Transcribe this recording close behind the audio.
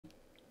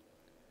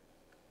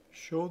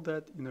Show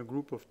that in a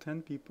group of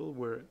 10 people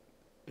where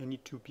any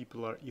two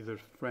people are either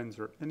friends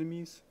or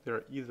enemies, there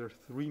are either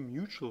 3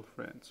 mutual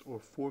friends or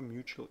 4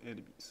 mutual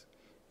enemies.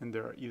 And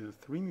there are either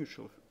 3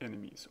 mutual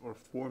enemies or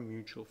 4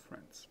 mutual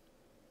friends.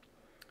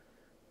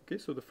 Okay,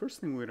 so the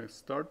first thing we're going to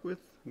start with,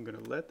 I'm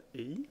going to let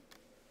A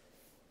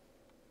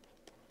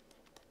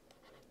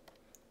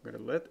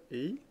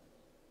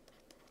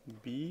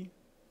be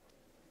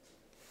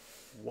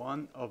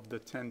one of the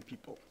 10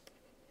 people.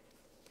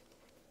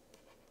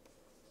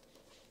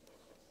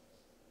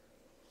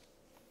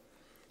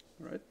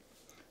 Alright,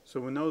 so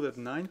we know that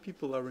 9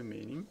 people are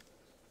remaining.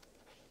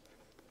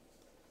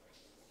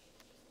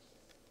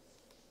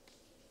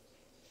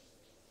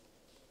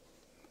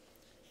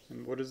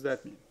 And what does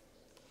that mean?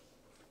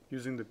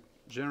 Using the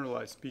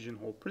generalized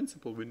pigeonhole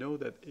principle, we know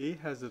that A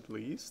has at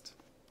least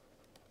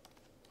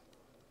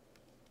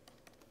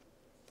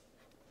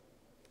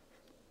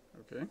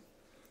I'm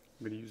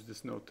going to use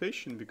this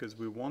notation because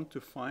we want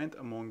to find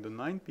among the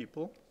 9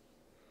 people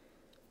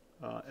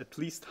at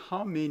least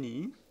how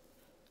many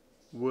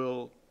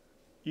will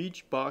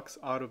each box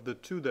out of the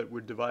 2 that we're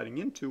dividing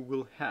into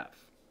will have.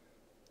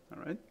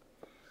 Alright,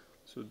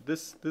 so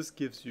this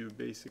gives you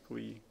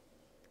basically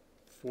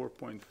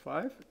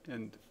 4.5,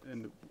 and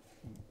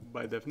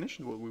by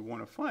definition what we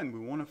want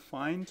to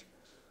find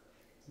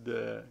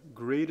the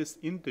greatest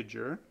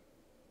integer,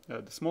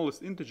 the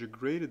smallest integer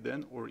greater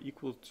than or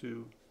equal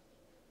to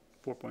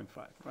 4.5,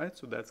 right?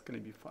 So that's going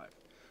to be 5.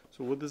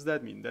 So what does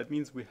that mean? That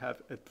means we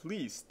have at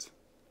least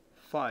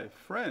 5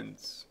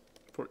 friends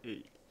for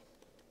A,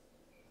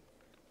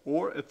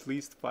 or at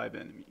least 5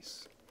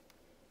 enemies,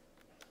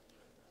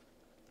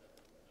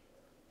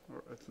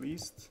 or at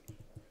least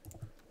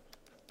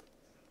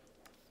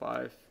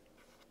 5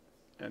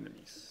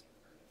 enemies.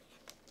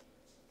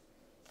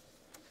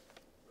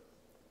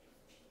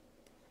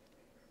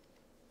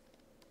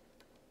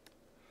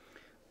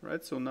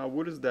 Right, so now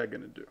what is that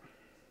going to do?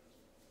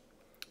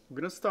 We're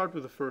going to start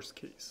with the first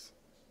case.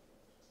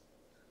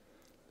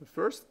 The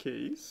first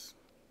case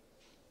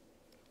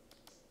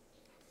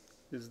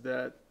is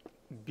that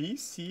B,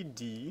 C,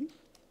 D,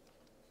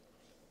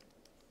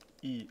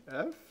 E,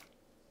 F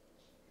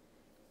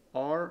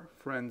are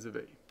friends of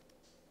A.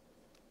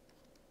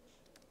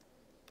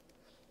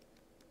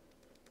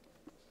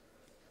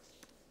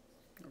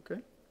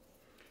 Okay?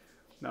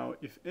 Now,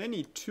 if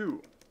any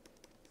 2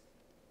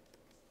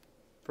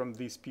 from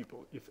these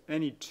people, if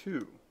any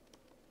 2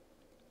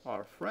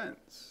 are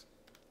friends,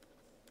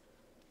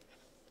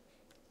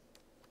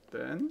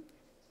 then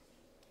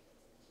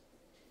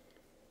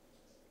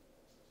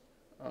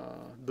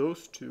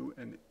those 2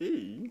 and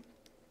A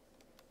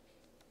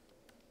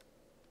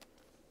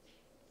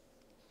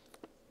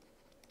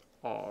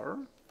are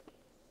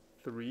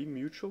 3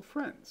 mutual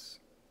friends.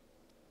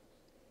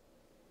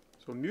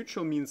 So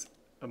mutual means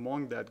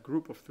among that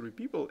group of 3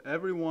 people,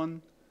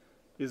 everyone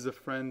is a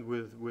friend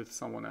with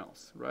someone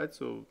else, right?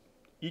 So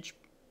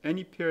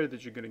any pair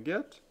that you're going to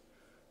get,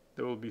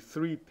 there will be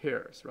 3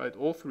 pairs, right?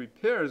 All 3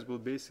 pairs will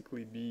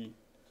basically be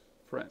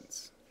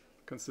friends,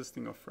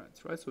 consisting of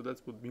friends, right? So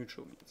that's what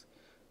mutual means.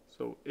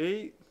 So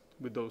A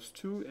with those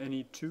 2,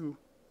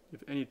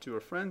 if any 2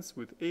 are friends,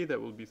 with A that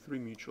will be 3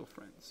 mutual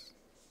friends.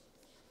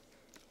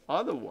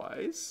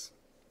 Otherwise,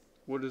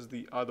 what does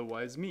the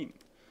otherwise mean?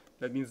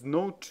 That means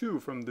no 2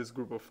 from this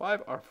group of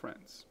 5 are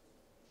friends.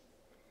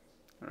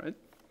 Alright?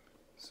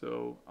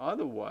 So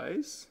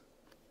otherwise,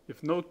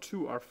 if no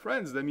 2 are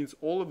friends, that means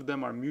all of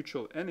them are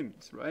mutual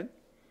enemies, right?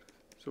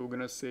 So we're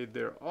going to say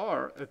there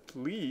are at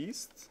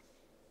least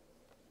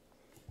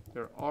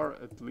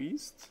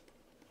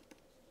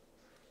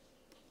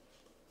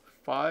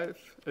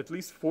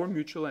 4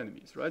 mutual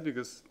enemies, right?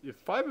 Because if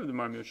 5 of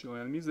them are mutual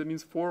enemies, that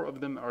means 4 of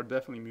them are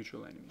definitely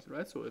mutual enemies,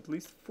 right? So at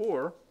least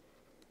 4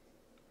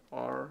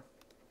 are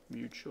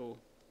mutual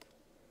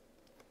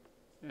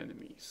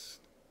enemies.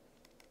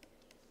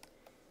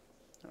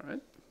 All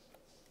right.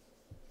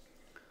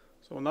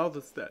 So now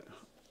that's that.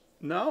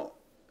 Now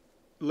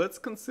let's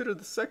consider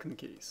the second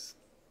case,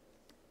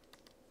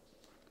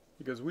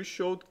 because we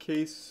showed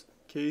case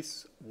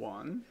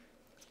 1.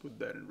 Let's put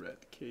that in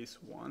red. Case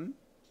 1.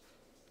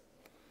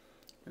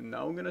 And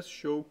now we're going to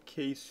show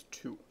case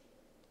 2.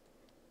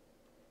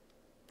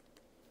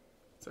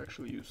 Let's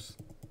actually use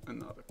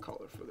another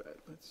color for that.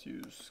 Let's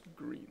use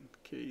green.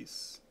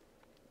 Case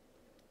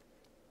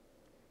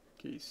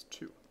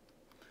 2.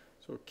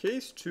 So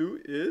case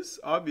 2 is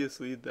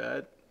obviously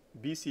that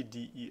B, C,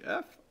 D, E,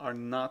 F are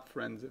not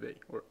friends of A,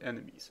 or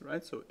enemies,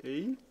 right? So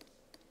A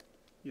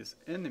is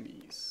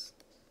enemies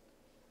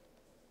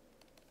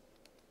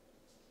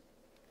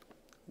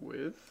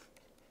with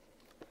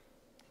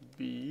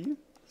B,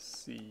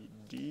 C,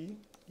 D,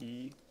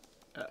 E,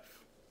 F.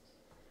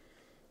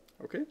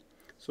 Okay?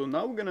 So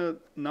now we're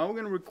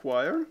gonna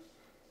require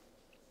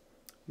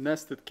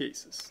nested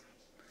cases.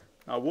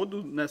 Now, what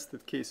do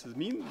nested cases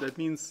mean? That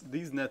means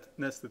these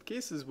nested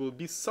cases will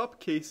be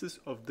subcases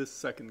of this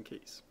second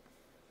case.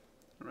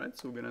 All right,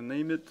 so we're gonna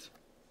name it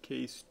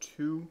case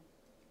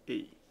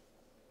 2A.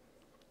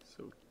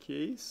 So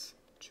case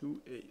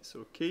 2A.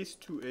 So case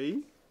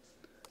 2A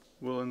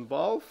will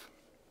involve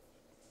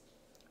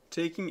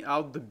taking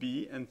out the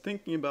B and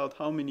thinking about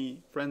how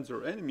many friends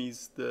or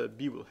enemies the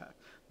B will have.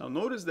 Now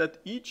notice that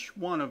each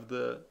one of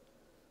the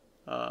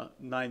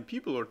 9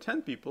 people or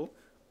 10 people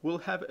will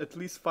have at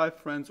least 5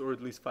 friends or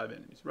at least 5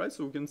 enemies, right?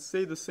 So we can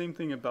say the same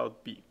thing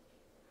about B.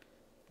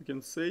 We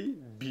can say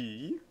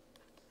B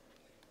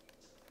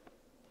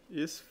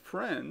is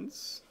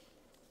friends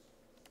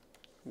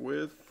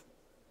with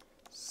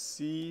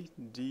C,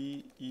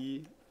 D,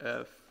 E,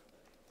 F,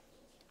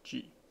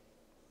 G.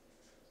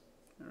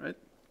 All right.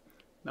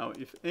 Now,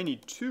 if any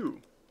 2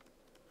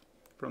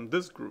 from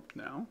this group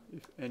now,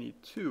 if any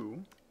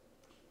 2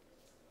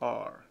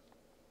 are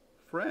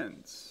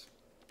friends,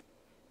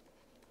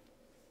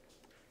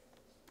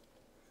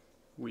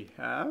 we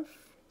have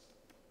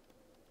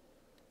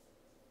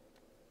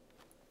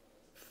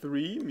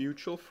 3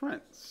 mutual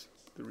friends.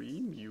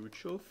 3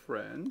 mutual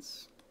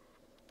friends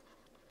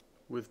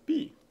with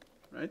B,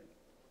 right?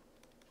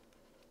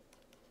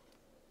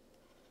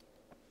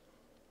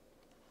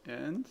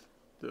 And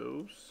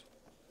those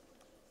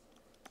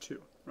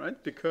 2,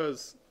 right?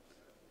 Because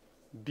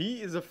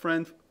B is a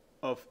friend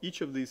of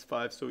each of these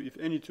 5, so if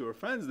any 2 are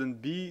friends, then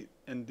B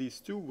and these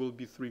 2 will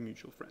be 3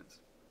 mutual friends.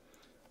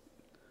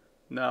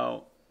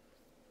 Now,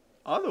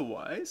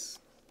 otherwise,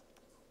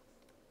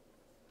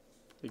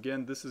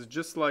 again, this is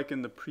just like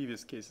in the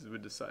previous cases we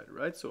decided,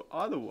 right? So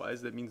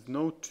otherwise, that means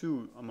no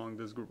 2 among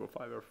this group of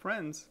 5 are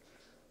friends.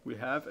 We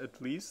have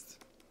at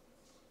least,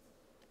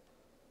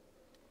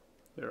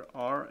 there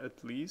are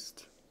at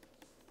least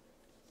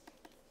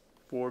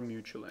 4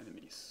 mutual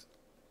enemies.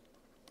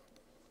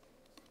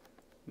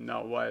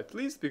 Now, why at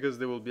least? Because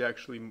there will be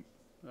actually,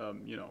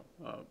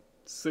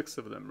 6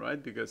 of them,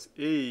 right? Because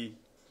A,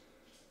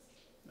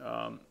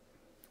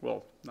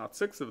 well, not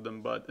 6 of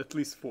them, but at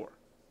least 4.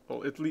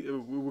 Well, at least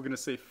we're going to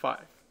say 5,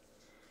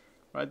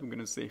 right? We're going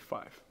to say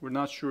 5. We're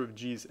not sure if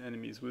G is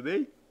enemies with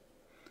A.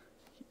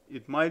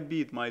 It might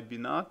be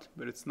not,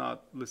 but it's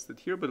not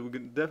listed here. But we're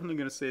definitely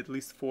going to say at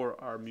least 4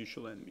 are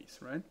mutual enemies,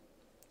 right?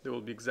 There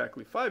will be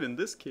exactly 5 in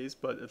this case,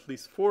 but at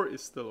least 4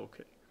 is still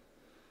okay.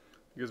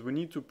 Because we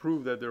need to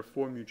prove that there are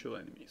 4 mutual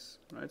enemies,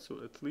 right?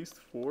 So at least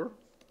 4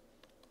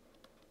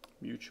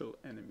 mutual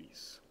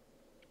enemies,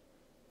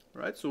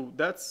 right? So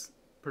that's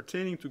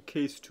pertaining to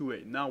case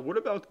 2A. Now, what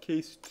about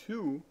case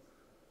 2,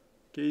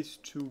 case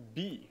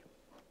 2B?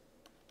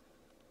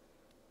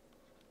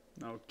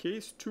 Now,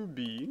 case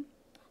 2B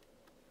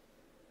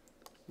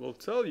will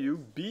tell you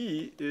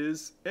B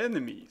is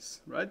enemies,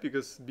 right?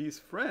 Because B is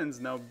friends,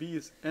 now B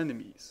is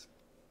enemies.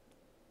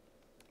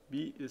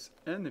 B is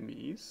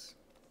enemies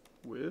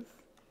with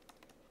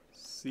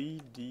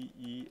C, D,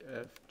 E,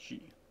 F,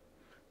 G.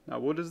 Now,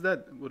 what does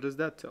that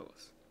tell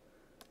us?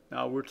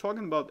 Now, we're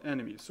talking about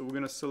enemies, so we're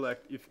going to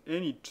select if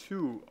any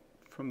 2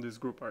 from this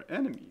group are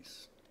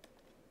enemies.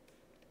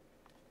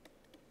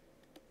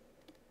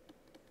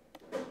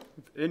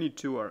 If any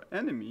 2 are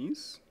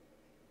enemies,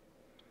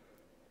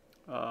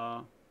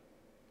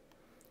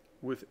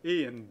 with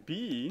A and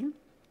B,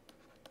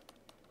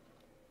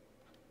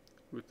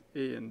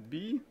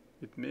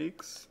 it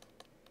makes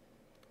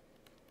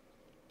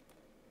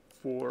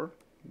 4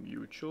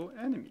 mutual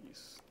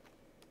enemies,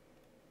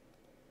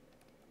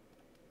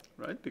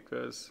 right?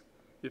 Because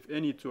if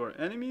any 2 are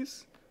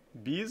enemies,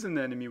 B is an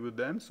enemy with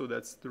them, so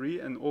that's 3,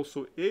 and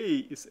also A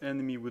is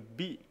enemy with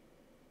B,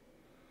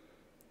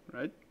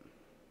 right?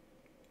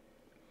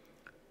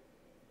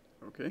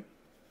 Okay.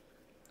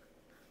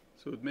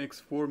 So it makes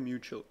 4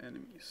 mutual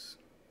enemies.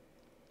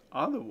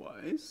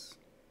 Otherwise,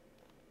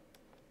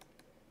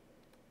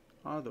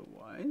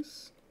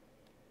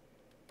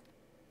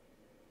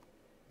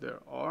 there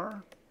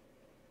are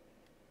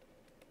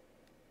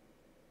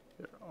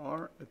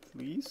at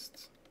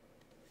least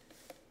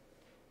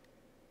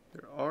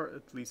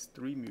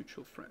 3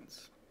 mutual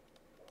friends.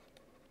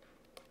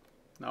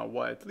 Now,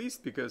 why at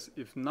least? Because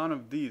if none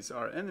of these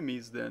are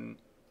enemies, then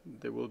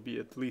there will be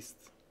at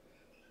least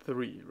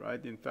 3,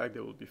 right? In fact,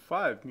 there will be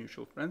 5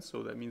 mutual friends,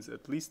 so that means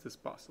at least is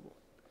possible.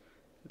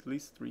 At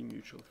least 3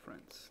 mutual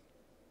friends.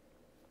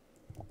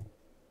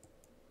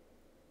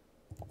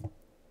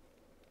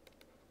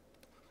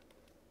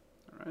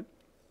 Alright.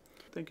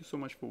 Thank you so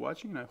much for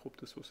watching, and I hope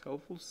this was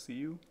helpful. See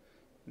you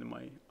in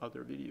my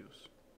other videos.